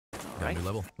Got a new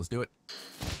level. Let's do it.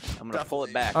 I'm gonna pull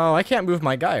it back. Oh, I can't move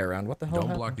my guy around. What the hell?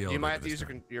 Don't block the elevator. You might have to this use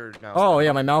time. your mouse. Oh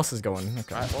yeah, my mouse is going.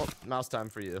 Okay. Alright, well, mouse time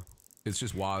for you. It's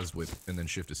just WAS with, and then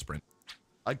shift is sprint.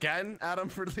 Again, Adam,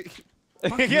 for the...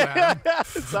 Fuck you, Adam.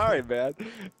 Sorry, man.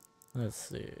 Let's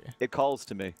see. It calls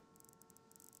to me.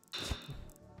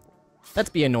 Let's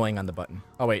be annoying on the button.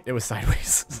 Oh wait, it was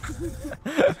sideways.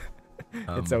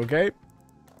 It's okay.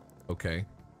 Okay.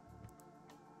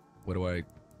 What do I...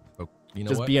 Oh, you know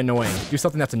Just what? be annoying. Do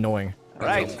something that's annoying. All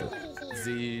right.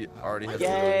 Z already has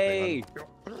Yay!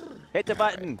 Hit the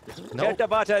button. Nope. Hit the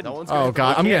button. No one's Oh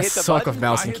god, I'm can't gonna hit the suck button? with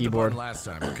mouse I and hit the keyboard. button last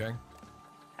time, okay?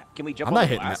 Can we jump I'm on not the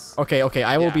hitting that. glass? Okay,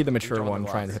 I will Yeah, be the you mature jump on one the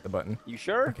trying to glass. hit the button. You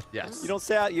sure? Yes. You don't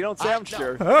say I'm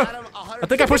sure. Adam, I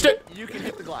think I pushed it. You can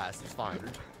hit the glass. It's fine.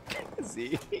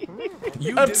 See?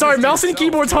 You I'm did sorry, this to mouse and yourself.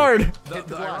 keyboard's hard. The Hit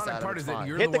the glass, ironic Adam, part it's is that fine.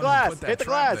 you're Hit the the one who glass, put that hit the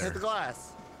trap glass. there. Hit the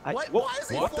glass. What? Whoa. Why is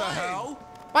he What the flying? hell?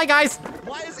 Bye guys.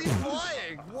 Why is he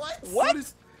flying? What? What?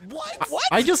 What?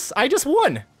 I just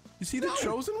won. You see the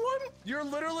chosen one? You're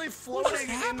literally floating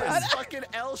in this fucking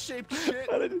L-shaped shit.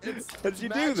 How did you do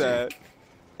magic. that?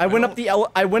 I went up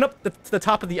to the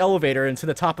top of the elevator and to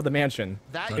the top of the mansion.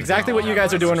 That Exactly what you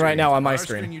guys are doing right now on my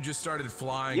screen. You just started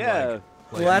flying. Yeah.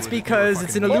 Like Well, that's you were because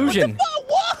it's an fucking- illusion.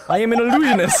 I am an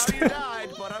illusionist. You died,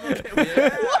 but I'm okay with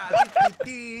it.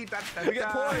 We get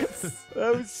points.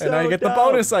 That was so And I get the dumb.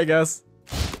 bonus, I guess.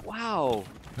 Wow.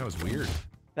 That was weird.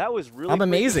 That was really I'm quick and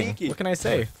amazing. sneaky. What can I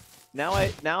say? Now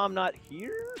I'm not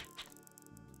here?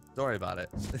 Don't worry about it.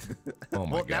 Oh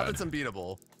my Well, now god. it's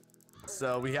unbeatable.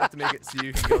 So we have to make it so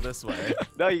you can go this way.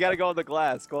 No, you gotta go on the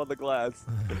glass. Go on the glass.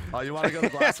 Oh, you want to go the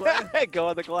glass way? Go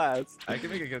on the glass. I can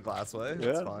make a good glass way.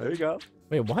 That's Yeah, fine. there you go.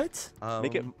 Wait, what?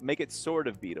 Make it sort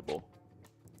of beatable.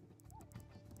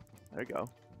 There you go.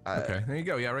 Okay, there you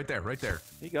go. Yeah, right there, right there.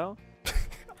 There you go.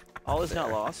 All is not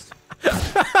lost.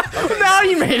 Okay, Now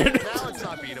you made it. now it's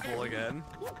not beatable again.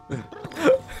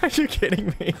 Are you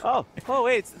kidding me? Oh,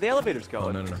 wait, the elevator's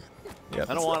Oh going. no. Yeah.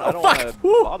 I don't want fuck. to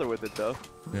Woo. bother with it though.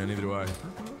 Yeah, neither do I.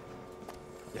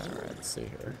 Alright, let's see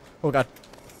here. Oh god.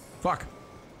 Fuck.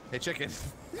 Hey, chicken.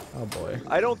 Oh boy.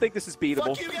 I don't think this is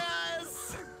beatable. Fuck you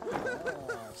guys!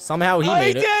 Somehow he I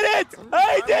made did it. it!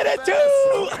 I did it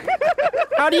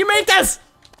too! How do you make this?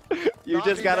 You Not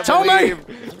just be gotta bad. Tell me!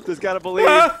 believe. Just gotta believe.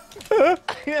 You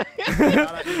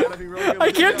gotta be really good I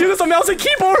with can't do your this on mouse and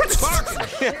keyboard.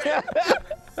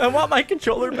 I want my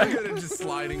controller You're back. good at just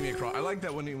sliding me across. I like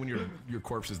that when your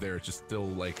corpse is there, it's just still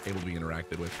like able to be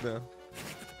interacted with. Yeah.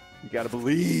 You gotta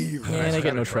believe. And I Nice,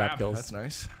 get no a trap kills. That's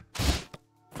nice.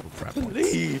 Little trap points.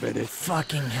 Believe in it.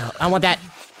 Fucking hell. I want that.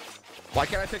 Why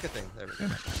can't I pick a thing? There we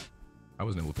go. I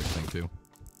wasn't able to pick a thing too.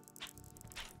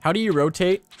 How do you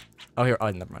rotate? Oh, here. Oh,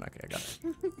 never mind. Okay, I got it.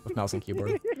 With mouse and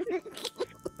keyboard.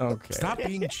 Okay. Stop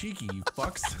being cheeky, you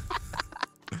fucks.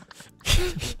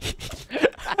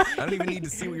 I don't even need to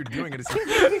see what you're doing. I just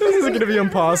This is gonna be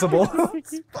impossible.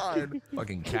 It's fine.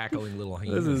 fucking cackling little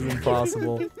hand. This is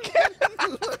impossible.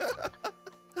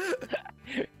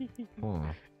 Oh.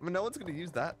 I mean, no one's gonna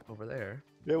use that over there.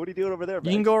 Yeah, what are you doing over there, You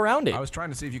can Max? go around it. I was trying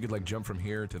to see if you could like jump from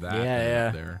here to that. Yeah,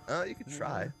 and yeah. There. You could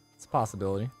try. It's a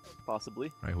possibility. Possibly.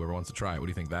 All right, whoever wants to try it. What do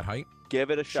you think? That height?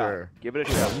 Give it a shot. Sure. Give it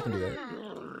a Yeah, shot. you can do that.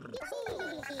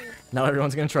 Now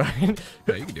everyone's gonna try it.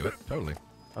 Yeah, you can do it. Totally.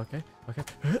 Okay. Okay.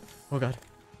 Oh god.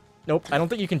 Nope. I don't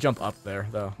think you can jump up there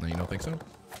though. No, you don't think so?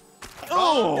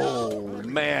 Oh,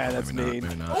 man, that's Maybe mean. not.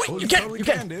 Maybe not. Oh, Oh, you can, totally you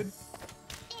can. dude.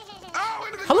 Oh,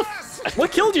 into the How the glass!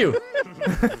 What killed you?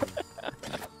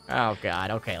 Oh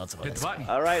god. Okay, let's Hit the button.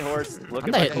 All right, horse. Look I'm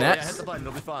at not my hitting Yeah, that. hit the button.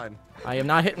 It'll be fine. I am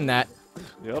not hitting that.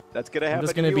 Yep, that's gonna happen.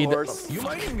 just gonna to be you, the- horse. You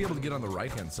might even be able to get on the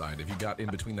right-hand side if you got in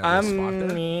between that little spot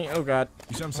there. You Oh god.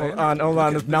 see what I'm saying? Hold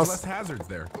on. There's The mouse. less hazards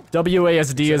there.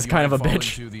 WASD So is you kind of a might fall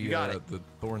bitch. into the, You got it. the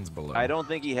thorns below. I don't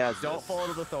think he has. Don't this. fall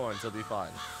into the thorns. It'll be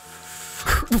fine.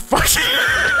 Fuck.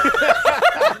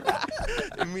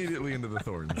 Immediately into the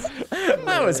thorns.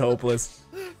 That was hopeless.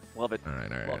 Love it. All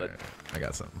right, all right, Love all it. right. I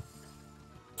got something.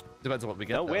 Depends on what we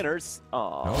get. No though. winners.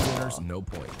 Aw. No winners, no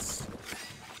points.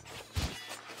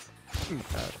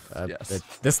 Yes.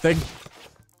 This thing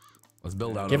Let's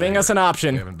build out. giving over us here. an We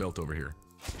option. haven't built over here.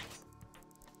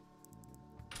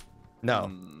 No.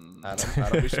 Mm,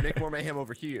 Adam, we should make more mayhem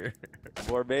over here.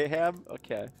 more mayhem?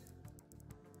 Okay.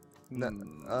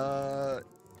 No,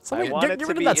 Somebody I want get it to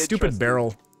rid of be that stupid interesting.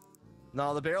 barrel.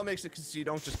 no, the barrel makes it so you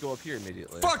don't just go up here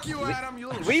immediately. Fuck you, Adam. You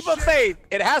little Leap of shit. faith.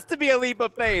 It has to be a leap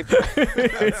of faith.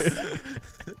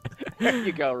 There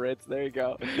you go, Ritz. There you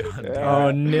go.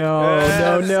 Oh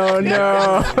no, no,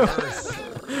 no.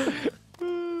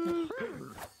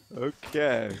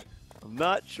 Okay. I'm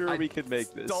not sure I we can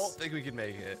make this. Don't think we can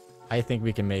make it. I think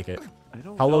we can make it. I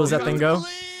don't How low know. does that thing go?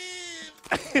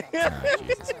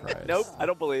 Jesus Christ. Nope, I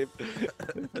don't believe.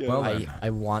 Well, then, I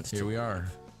want here to. we are.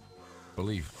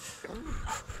 Believe.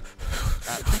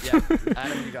 Yeah,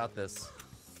 Adam, you got this.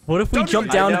 What if we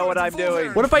jump down? I know what I'm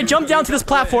doing. What if I jump down to this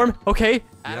platform? Okay.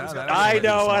 Adam's got I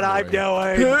know what I'm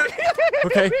doing.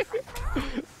 Okay.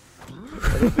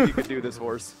 I don't think you can do this,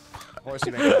 horse. Horse,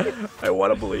 you make it. I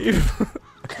want to believe.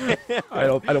 I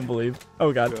don't believe.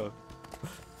 Oh god. Yeah.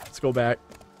 Let's go back.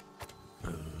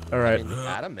 All I right. mean,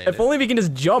 Adam made If it. only we can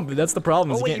just jump. That's the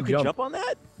problem. Oh Is wait, you you can't can jump on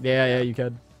that? Yeah, you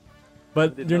can.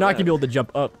 But didn't you're know not gonna that. be able to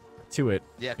jump up to it.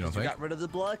 Yeah, You don't because you think? got rid of the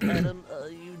block, Adam.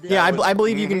 You did. Yeah, I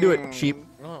believe you can do it, sheep.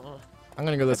 Uh-uh. I'm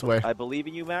gonna go this way. I believe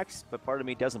in you, Max, but part of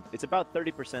me doesn't. It's about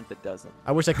 30% that doesn't.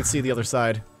 I wish I could see the other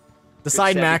side. The Good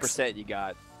side, Max. 70% you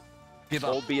got. Give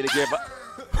up. Old B to give up.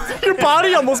 Your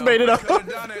body almost made it up. Could've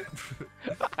done it.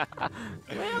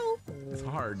 It's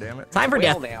hard, damn it. Time for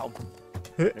Well death. now.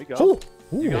 There you go. Oh,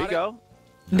 There ooh. you go.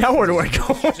 Now where do I go?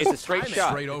 It's a straight Time it.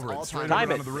 shot. Straight over it. all Straight time. over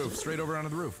Time onto it. the roof. Straight over onto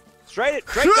the roof. Straight it.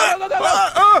 Straight. Go, go,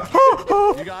 go,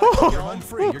 go. You got it. You're home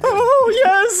free. You're good. Oh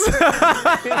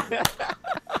yes!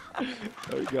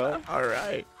 There you go. All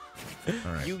right.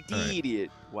 All right. You all right.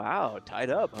 idiot. Wow, tied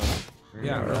up, huh?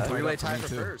 Yeah, real tight Relay up for time me, for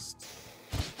too. first.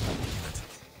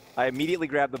 I immediately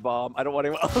grabbed the bomb. I don't want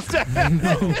anyone else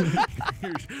to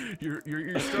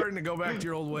You're starting to go back to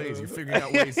your old ways. You're figuring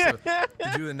out ways to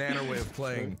do the Nanner way of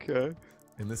playing Okay.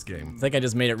 in this game. I think I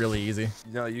just made it really easy.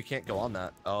 No, you can't go on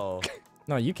that. Oh.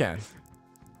 No, you can.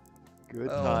 Good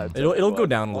Oh. times. It'll go everyone.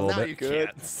 down a Well, little now bit. you Good.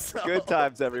 can't. So. Good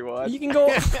times, everyone. You can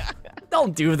go.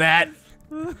 Don't do that.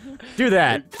 Do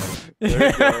that.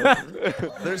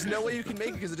 There's no way you can make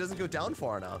it because it doesn't go down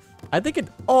far enough. I think it.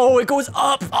 Oh, it goes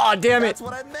up. Oh, damn it. That's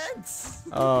what I meant.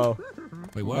 Oh,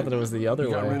 Wait, I what? thought it was the other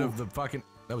You got rid way. of the fucking.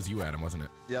 That was you, Adam, wasn't it?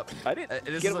 Yep. I didn't It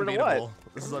is get rid of unbeatable.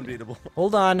 what? This is unbeatable.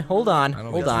 Hold on. Hold on. I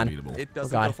don't Hold think on. it's unbeatable. It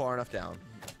doesn't God. go far enough down.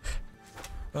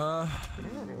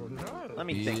 Let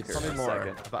me think for Tell me a more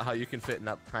second. about how you can fit in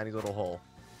that tiny little hole.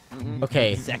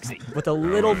 Okay. Sexy. With a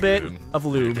little bit of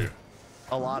lube.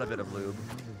 A lot of it of lube.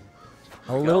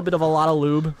 A little bit of a lot of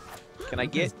lube. Can I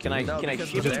get? Can I? No, Can I because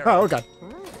shimmy? the barrel. Oh god.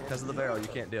 Because of the barrel, you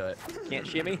can't do it. Can't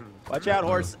shimmy. Watch out,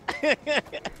 horse.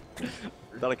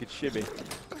 Thought I could shimmy.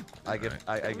 I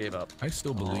gave up. I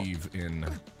still believe in.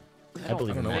 I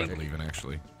believe I in don't know what I that. believe in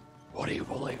actually. What do you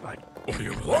believe in? What do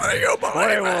you believe? What do you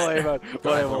believe in? What do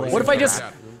you believe What if I in? just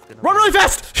run really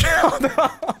fast?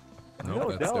 No,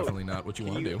 No, that's no. definitely not what you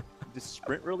want to do. Just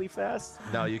sprint really fast?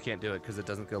 No, you can't do it because it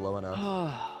doesn't go low enough.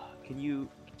 Can you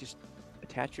just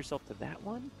attach yourself to that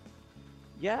one?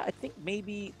 Yeah, I think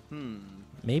maybe.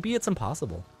 Maybe it's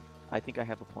impossible. I think I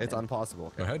have a plan. It's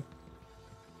impossible. Go ahead.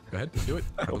 Go ahead. Do it.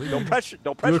 I believe Don't you. pressure.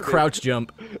 Don't Do pressure. a crouch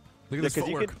jump. Look at Yeah, this 'cause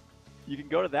you footwork. You can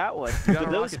go to that one. You Do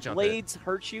gotta those rocket jump it. blades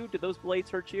hurt you? Do those blades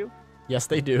hurt you? Yes,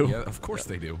 they do. Yeah, of course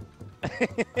they do. Do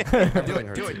Definitely it.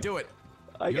 hurts Do you. it. Do it.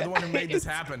 I You're get- the one who made this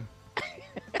happen.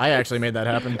 I actually made that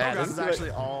happen. Yeah, this is do it. actually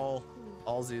all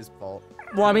Z's fault.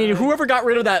 Well, I mean, whoever got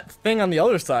rid of that thing on the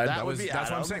other side? That That would was. be That's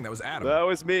what I'm Adam. saying. That was Adam. That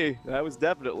was me. That was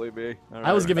definitely me. All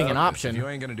I was right. giving an If option. you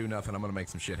ain't gonna do nothing, I'm gonna make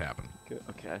some shit happen.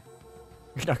 Okay.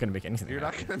 You're not gonna make anything. You're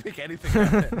happen. not gonna make anything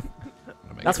happen. I'm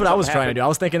gonna make That's it what I was Something trying to do. I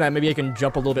was thinking that maybe I can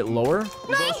jump a little bit lower. You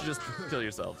both should just kill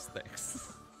yourselves.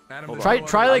 Thanks. Adam, Hold there's Try no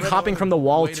try other- like no hopping other from the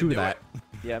wall way to do that. it.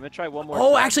 Yeah, I'm gonna try one more.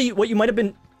 Oh, time. actually, what you might have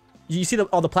been. You see the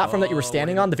platform that you were Oh,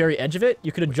 standing what on, the very edge of it.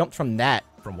 You could have jumped from that.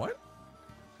 From what?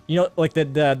 You know, like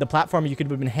the platform. You could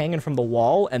have been hanging from the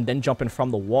wall and then jumping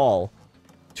from the wall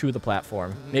to the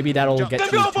platform. Maybe that'll get Then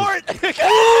you. go for it!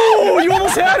 Oh, you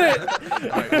almost had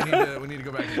it. All right, we need to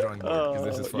go back to the drawing board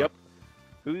because this is fun. Yep.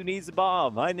 Who needs a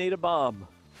bomb? I need a bomb.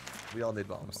 We all need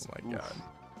bombs. Oh my god.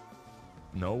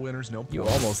 No winners, no You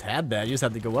points. almost had that. You just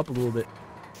had to go up a little bit.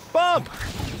 Bomb!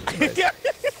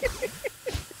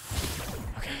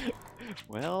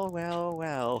 Well, well,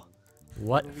 well.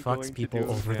 What What are we fucks going to people do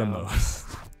over the now? most?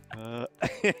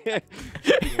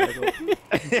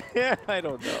 I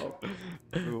don't know.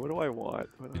 Ooh, what do I want?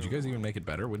 What Did do you guys even make it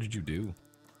better? What did you do?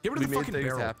 Get rid We of the made fucking things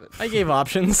barrel. happen. I gave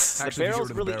options. Actually, if you barrel's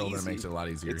get rid of the really barrel, then it easy. makes it a lot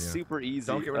easier. It's Yeah. super easy.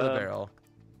 Don't get rid of the barrel.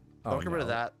 Oh, Don't get rid of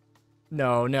no. that.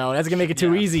 No, no, that's gonna make it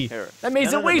too Yeah, easy. here. That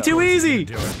makes No, it no, way no, too no. easy.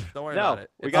 Do it. Don't worry No, about it.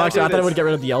 we It's gotta Oh, actually, I do thought I this. would get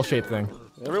rid of the L-shaped thing.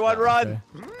 Everyone run!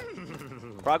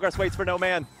 Progress waits for no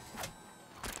man.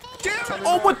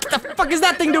 Oh, what the fuck is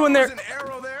that thing doing there? There's an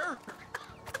arrow there.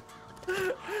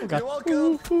 Oh, God. You're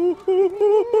welcome.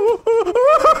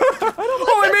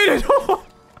 Oh, I made it!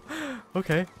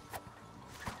 Okay.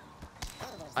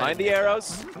 Mind the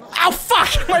arrows. Ow,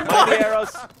 fuck! My Mind the butt!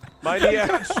 arrows. Mind the You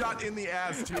arrows. got shot in the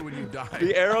ass too when you died.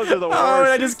 The arrows are the worst. Oh,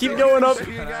 and I just keep going up.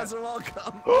 You guys are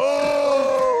welcome.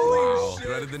 Wow.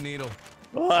 Threaded the needle.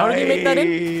 How did he make that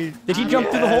in? Did he jump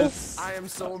through the hole? I am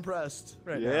so impressed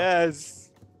right now. Yes.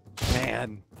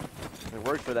 Man, I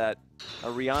worked for that. A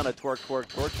Rihanna twerk for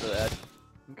that.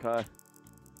 Okay.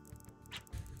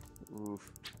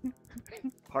 Oof.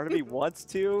 Part of me wants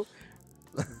to.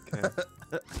 Okay.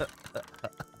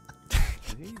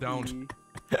 Don't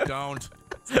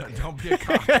be a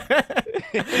cop.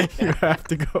 You have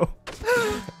to go.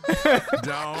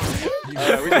 Don't. We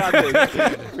got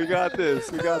this. We got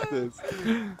this. We got this.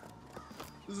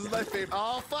 This is my favorite.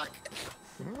 Oh fuck!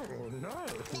 Oh no.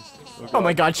 Oh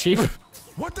my god, sheep.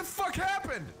 What the fuck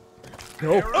happened?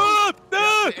 Nope.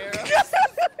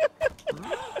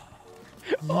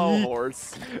 Oh,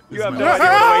 horse. You This have is no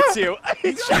my- idea what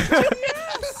awaits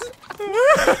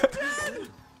you.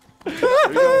 Keep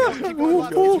going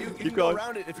left. You Keep can go going.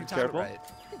 around it if you time Careful. it right.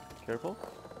 Careful.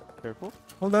 Careful.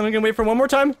 Hold on, I'm gonna wait for one more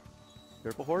time.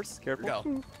 Careful, horse. Careful. Go.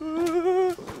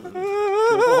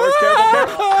 Careful, horse.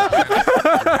 Careful.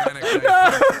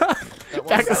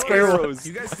 Back to square one. Arrows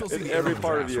You guys still see in the every arrow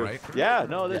part of drafts, you. right? Yeah,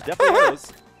 no, there's definitely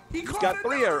arrows. He got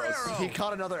 3 arrows. He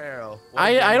caught another arrow.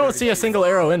 I don't see a single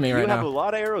arrow in me You right have a now.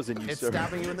 lot of arrows in you, It's sir.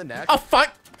 stabbing you in the neck. Oh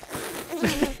fuck!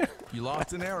 You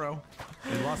lost an arrow.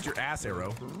 You lost your ass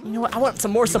arrow. You know what? I want some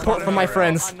more support from my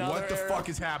friends. What the fuck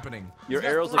is happening? Your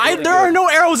arrows are There are no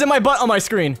arrows in my butt on my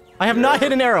screen. I have not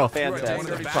hit an arrow. One in the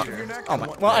Fantastic. back of your neck? Oh my-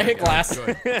 well, I hit glass.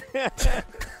 Good. I'm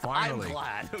Finally.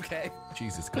 glad. Okay.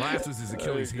 Jesus, glass was his There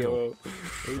Achilles you heel. go.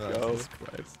 There you go.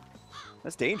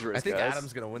 That's dangerous, I think guys.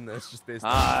 Adam's gonna win this just based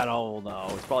on. I don't know.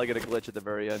 It's probably gonna glitch at the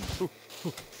very end.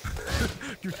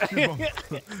 Give me a bump.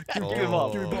 Give me a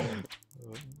bump. Give me a bump.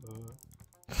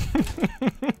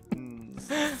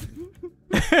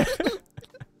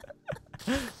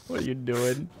 What are you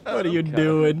doing? What are you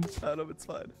doing? Adam, it's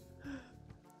fine.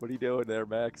 What are you doing there,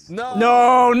 Max? No.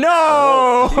 No,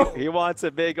 no! He wants a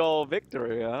big old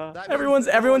victory, huh? That Everyone's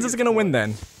means- just gonna win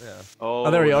then. Yeah. Oh,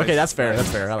 Oh, there we go. Okay, nice. that's fair.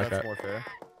 That's fair. I like That's that. more fair.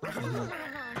 I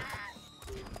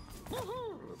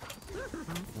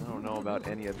don't know about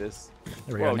any of this.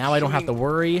 There we go. Whoa, Now I don't have to shooting-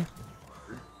 worry.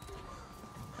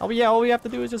 Oh yeah, all we have to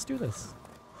do is just do this.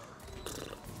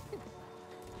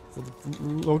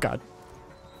 Oh god.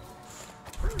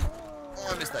 Oh,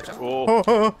 I missed that jump. Oh,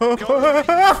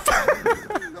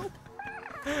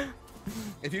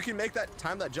 If you can make that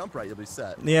time that jump right, you'll be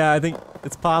set. Yeah, I think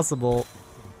it's possible.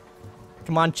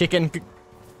 Come on, chicken.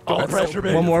 Oh, pressure,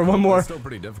 baby. One more, one more. It's still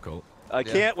pretty difficult. I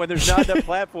can't when there's not enough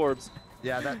platforms.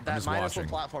 Yeah, that just minus watching. one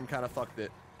platform kind of fucked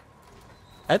it.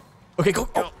 Okay, go.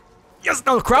 Oh. Yes,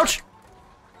 no, crouch.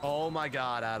 Oh my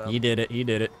god, Adam. He did it. He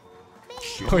did it.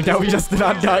 Oh, now we just did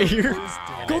not die here.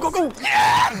 Go, go, go.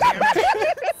 I've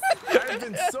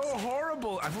been so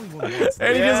horrible. I've only won once.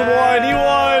 And he just won. He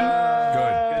won.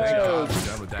 Good. Thank job. God we're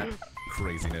done with that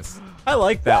craziness. I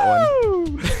like that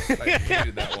one. I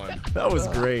hated that one. That was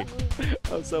great.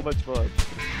 That was so much fun.